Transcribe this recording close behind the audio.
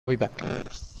I'll be back.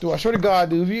 Dude, I swear to God,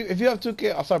 dude, if you have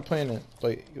 2K, I'll start playing it.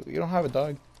 But you don't have it,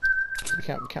 dog. We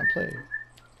can't play.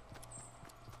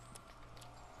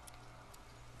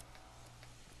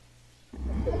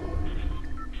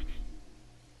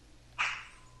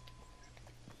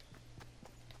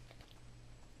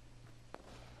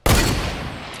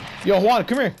 Yo, Juan,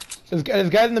 come here. There's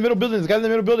guys in the middle building. There's guys in the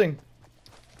middle building.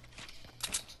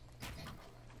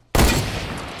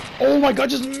 Oh my God,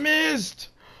 just missed.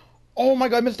 Oh my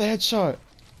God, I missed the headshot.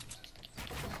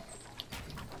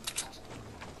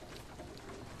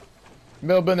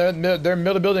 Middle building. They're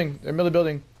middle building. They're middle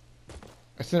building.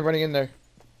 I see them running in there.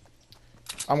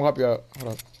 I'm gonna help you out.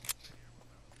 Hold up.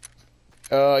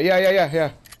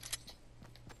 Yeah.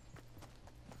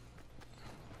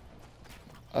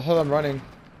 I saw them running.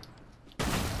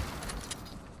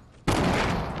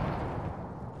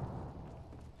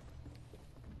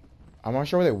 I'm not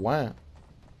sure where they went.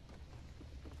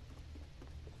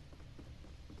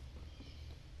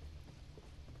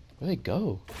 Where'd they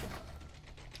go?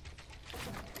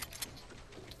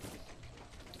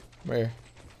 Where?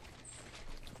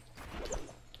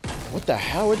 What the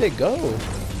hell? Where'd they go?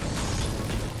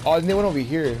 Oh, they went over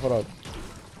here. Hold up.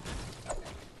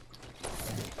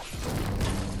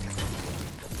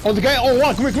 Oh, the guy. Oh,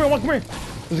 Juan, come here, Juan, come here.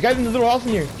 There's a guy in the little house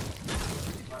in here.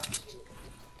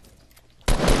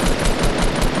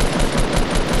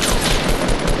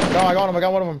 No, I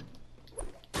got one of them.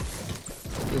 I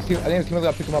think his teammate's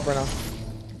gotta pick him up right now.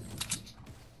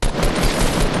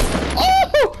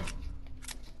 Oh!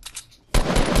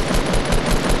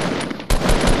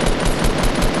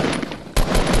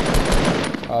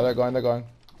 Oh, they're going.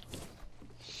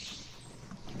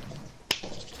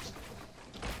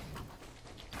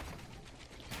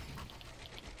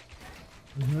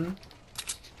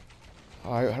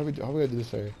 Alright, how do we gonna do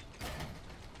this area?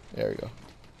 There we go.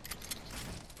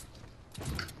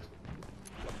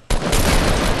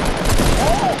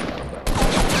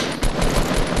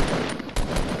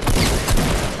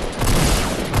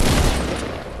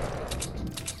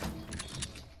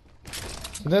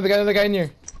 Another guy in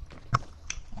here.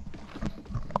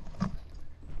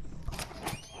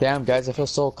 Damn, guys, I feel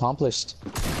so accomplished.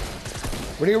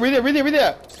 Read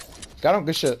it. Got him,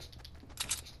 good shit.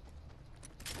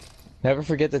 Never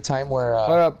forget the time where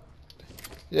Hold up.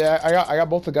 Yeah, I got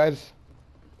both the guys.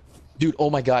 Dude, oh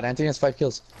my God, Anthony has 5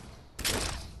 kills.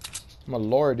 My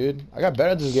lord, dude. I got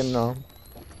better at this game now.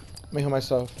 Let me heal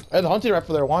myself. Hey, the hunting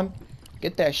rifle there, Juan.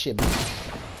 Get that shit, man.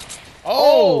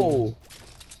 Oh!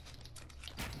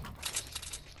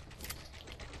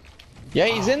 Yeah,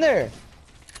 he's in there.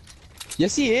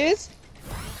 Yes, he is.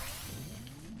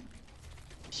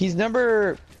 He's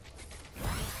number...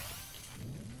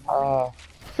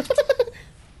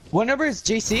 What number is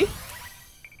JC?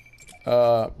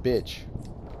 Bitch.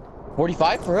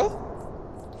 45, for real?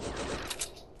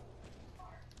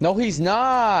 No, he's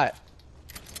not.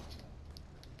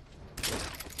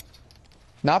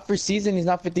 Not for season, he's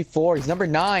not 54. He's number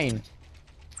 9.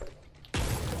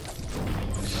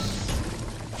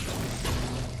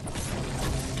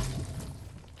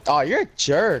 Oh, you're a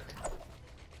jerk.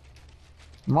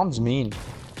 Mom's mean. You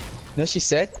know what she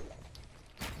said?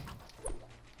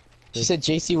 She said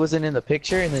JC wasn't in the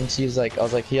picture, and then she was like, I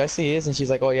was like, yeah, I see he is, and she's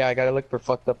like, oh yeah, I gotta look for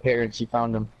fucked up hair, and she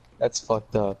found him. That's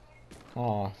fucked up.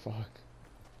 Oh, fuck.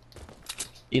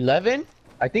 11?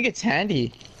 I think it's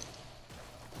handy.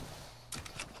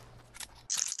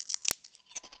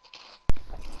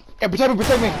 Hey, protect me!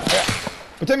 Yeah.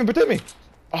 Protect me!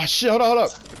 Oh shit, hold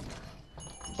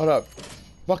up.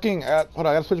 Fucking, hold on,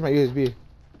 I gotta switch my USB.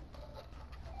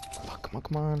 Fuck,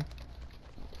 come on.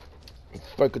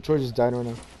 My controller just died right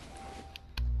now.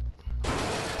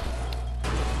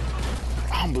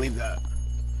 I don't believe that.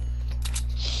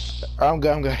 I'm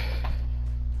good.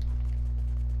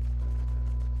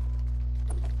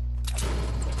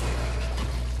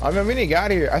 I mean, we didn't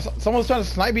get here. Someone was trying to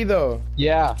snipe me though.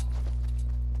 Yeah.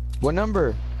 What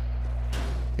number?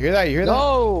 You hear that?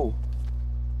 No!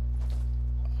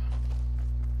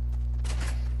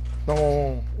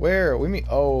 No. Where? We mean?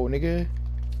 Oh, nigga.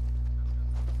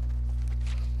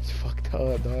 It's fucked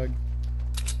up, dog.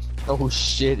 Oh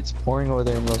shit! It's pouring over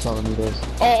there in Los Alamitos.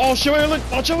 Oh shit! Wait, look!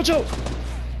 Watch out! They're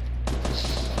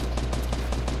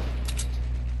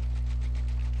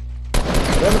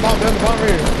on the bottom right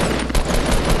here.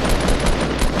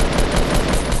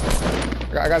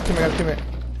 I got a teammate.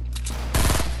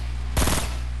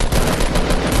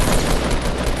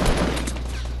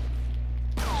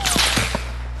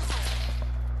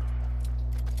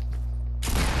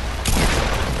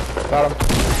 Got him.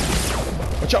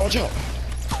 Watch out.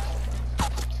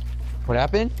 What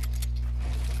happened?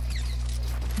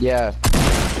 Yeah.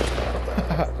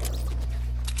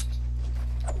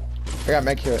 I got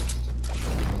mech here.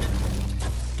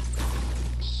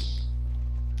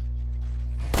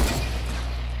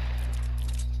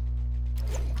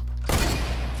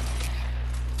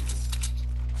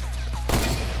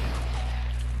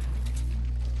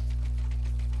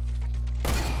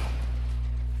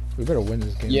 We better win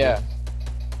this game. Yeah. Bro.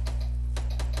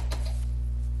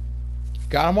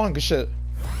 Got him on. Good shit.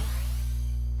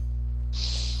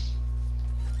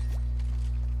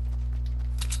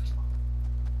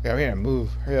 Yeah, we gotta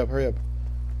move. Hurry up, hurry up.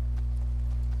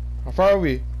 How far are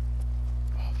we?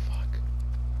 Oh, fuck.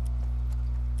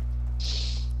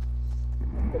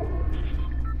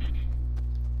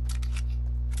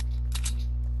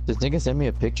 This nigga send me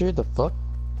a picture? The fuck?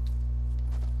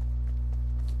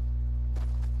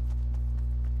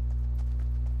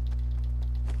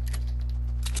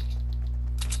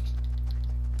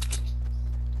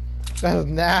 That's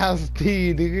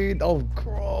nasty, dude. Oh,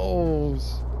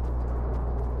 gross.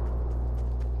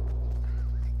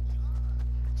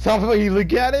 Stop when you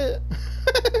look at it.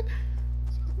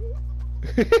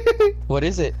 What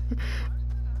is it?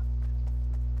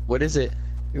 What is it?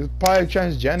 He's probably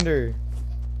transgender.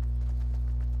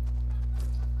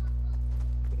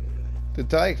 Dude,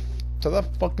 tell that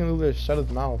fucking loser to shut his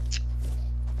mouth.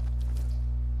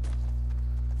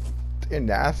 They're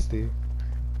nasty.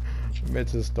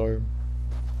 Amidst the storm.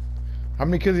 How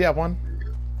many kills do you have? One?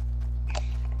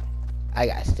 I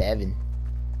got 7.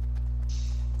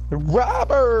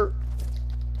 Robert!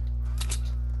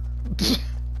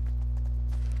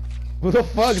 Who the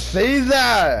fuck says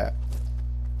that?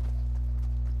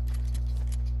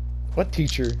 What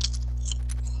teacher?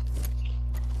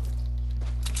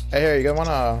 Hey, here, you want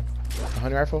a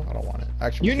hunting rifle? I don't want it.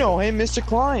 Actually, You know him, Mr.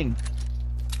 Klein.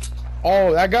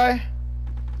 Oh, that guy?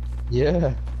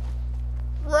 Yeah.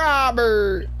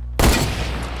 Robert!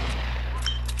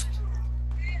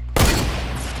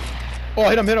 Oh,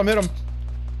 hit him, hit him, hit him.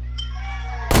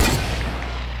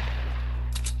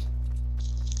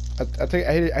 I think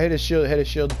I hit his shield,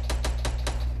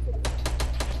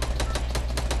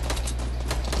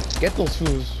 Get those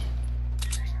fools.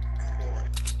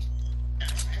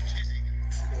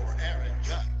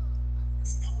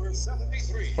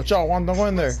 Watch out, Juan, don't go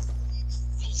in there.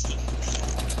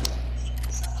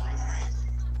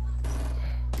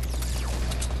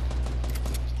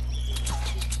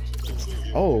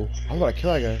 Oh, I'm gonna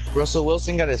kill that guy. Russell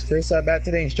Wilson got his first at bat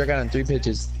today and struck out on 3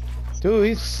 pitches. Dude,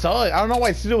 he sucked. I don't know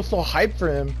why Cedar was so hyped for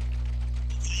him.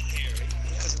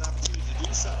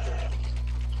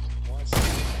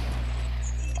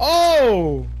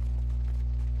 Oh!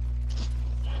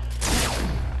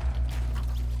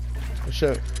 Oh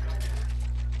shit.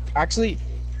 Actually,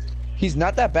 he's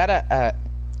not that bad at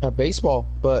baseball,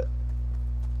 but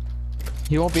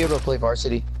he won't be able to play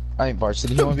varsity. I mean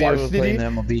varsity. He won't be able to play in the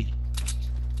MLB.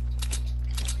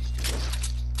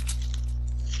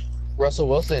 Russell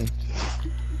Wilson.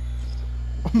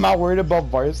 I'm not worried about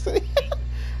varsity.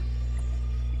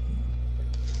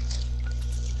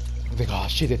 I'm like, oh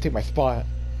shit, they take my spot.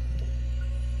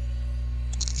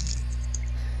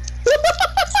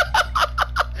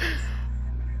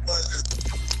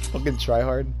 Fucking try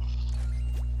hard.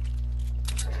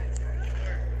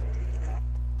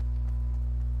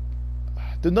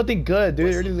 Dude, nothing good,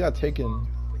 dude. Everything's got taken.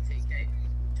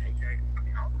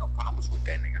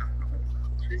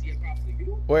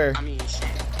 Where? I mean, shit.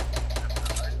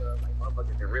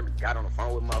 Motherfuckers that really got on the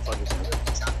phone with motherfuckers.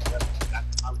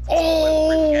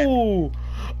 Oh!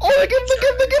 Oh, look at him, look at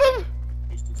him, look at him!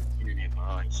 It's just internet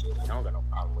behind shit. I don't got no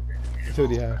problem with that.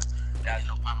 Dude, yeah. Got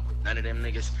no problem with none of them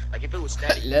niggas. Like, if it was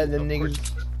static. Let them niggas.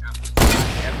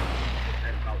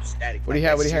 What do you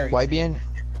have? What do you have? YBN.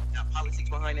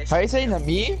 How you say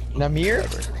Namir?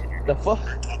 Namir? The fuck?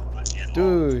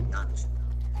 Dude.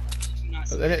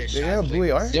 They have a blue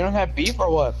AR? They don't have beef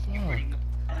or what?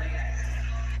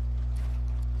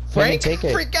 Frank? Take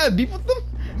it. Frank got beef with them?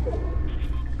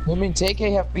 Him and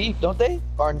TK have beef, don't they?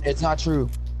 Or it's not true.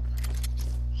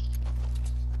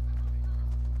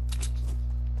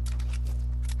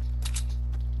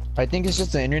 I think it's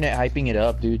just the internet hyping it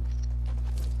up, dude.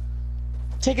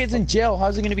 TK's in jail.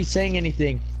 How's he gonna be saying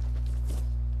anything?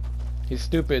 He's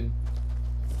stupid.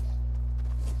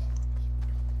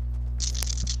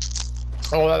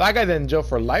 Oh, that guy's in jail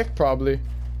for life, probably.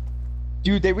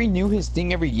 Dude, they renew his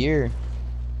thing every year.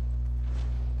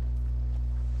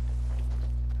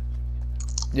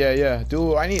 Yeah, yeah.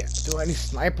 Dude, I need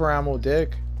sniper ammo,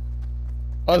 dick.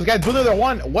 Oh, this guy's blue. There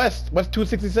one west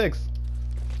 266.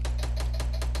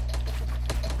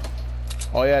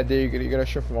 Oh yeah, dude, you got a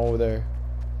shot from over there.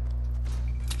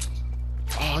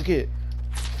 Oh, look it.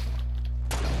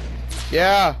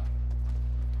 Yeah.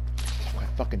 My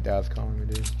fucking dad's calling me,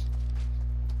 dude.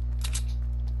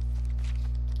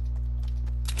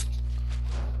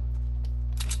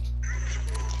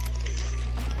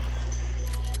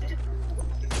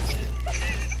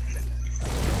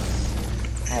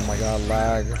 Oh my god,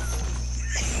 lag.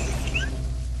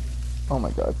 Oh my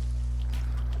god.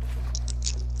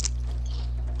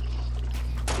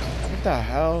 What the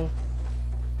hell?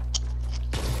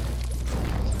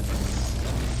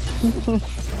 What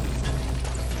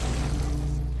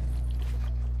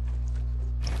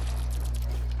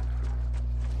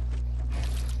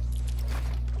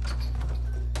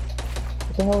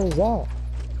the hell is that?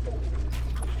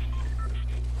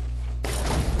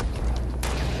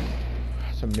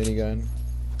 It's a minigun.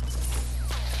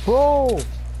 Bro!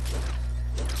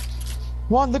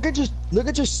 Juan, look at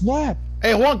your snap.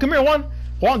 Hey, Juan, come here, Juan.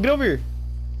 Juan, get over here.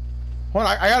 Juan,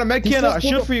 I got a med kit and a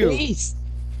shield for you. Face.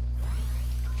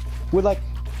 With like,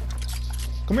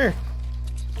 Come here.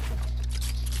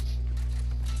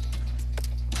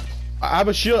 I have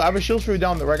a shield. I have a shield for you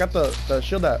down there. I got the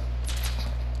shield at.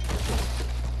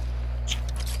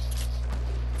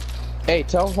 hey,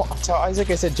 tell Isaac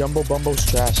I said Jumbo Bumbo's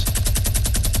trash.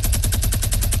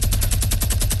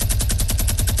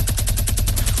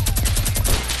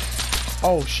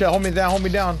 Oh shit! Hold me down. Hold me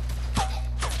down.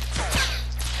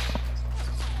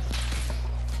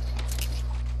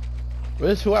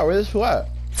 Where's this who at? Where's this who at?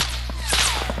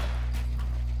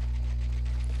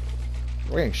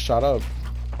 We're getting shot up.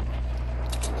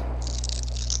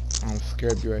 I'm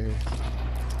scared of you right here.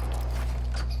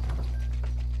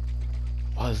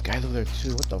 Oh, this guy's over there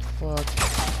too. What the fuck?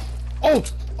 Oh!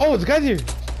 Oh, this guy's here!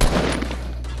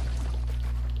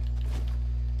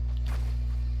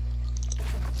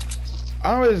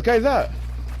 I don't know where this guy's at.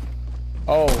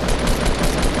 Oh.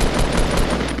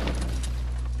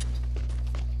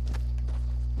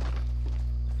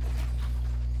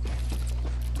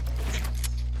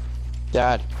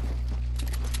 Dad,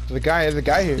 There's a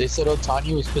guy here. they said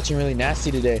Otani was pitching really nasty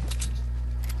today.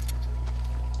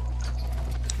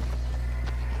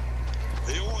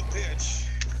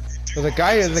 There's a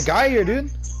guy here, dude.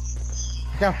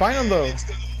 I can't find him though.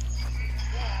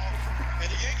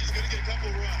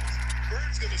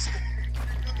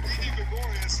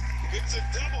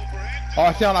 Oh,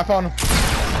 I found him.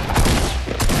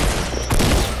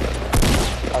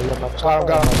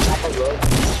 Got him.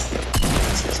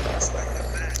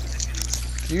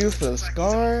 You for the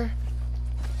scar.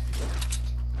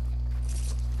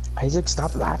 Isaac,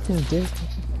 stop laughing, dude.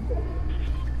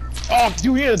 Oh,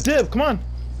 dude, we need a dip. Come on.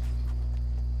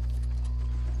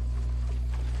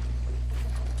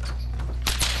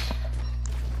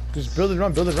 Just build it,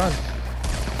 run. Build it, run.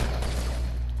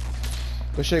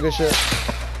 Good shit. Good shit.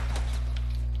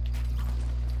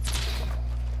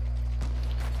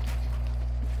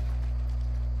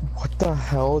 What the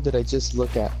hell did I just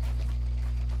look at?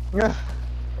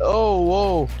 Oh,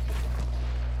 whoa.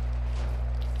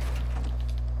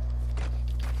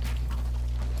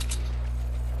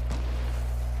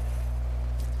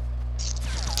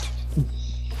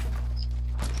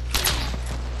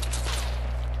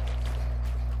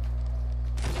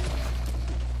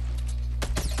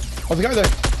 Oh, the guy there.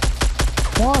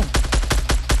 Come on.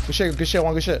 Good shit,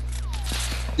 Juan, good shit.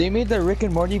 They made the Rick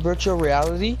and Morty virtual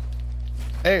reality.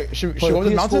 Hey, should we For go to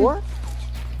the mountain? PS4?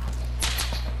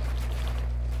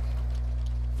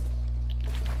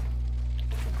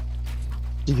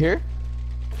 Did you hear?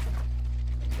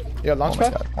 Yeah, launch Oh my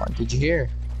pad? God, Juan, did you hear?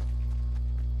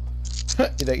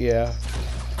 He's like, yeah.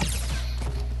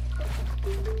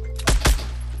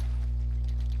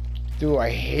 Dude, I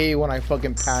hate when I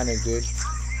fucking panic, dude.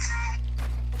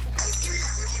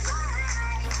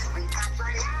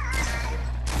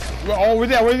 Oh, where's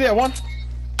that? One.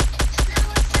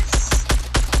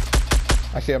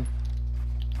 I see him.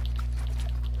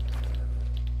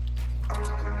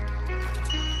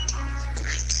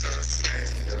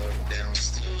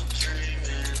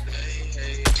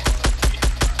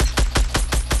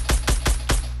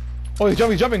 Oh, he's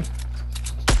jumping.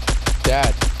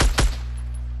 Dad,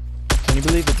 can you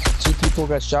believe that 2 people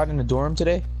got shot in a dorm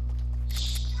today?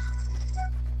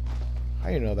 How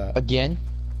do you know that? Again?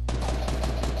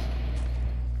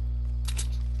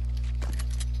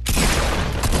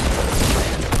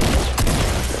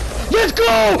 Let's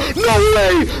go! No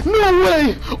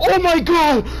way! Oh my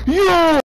god! Yo!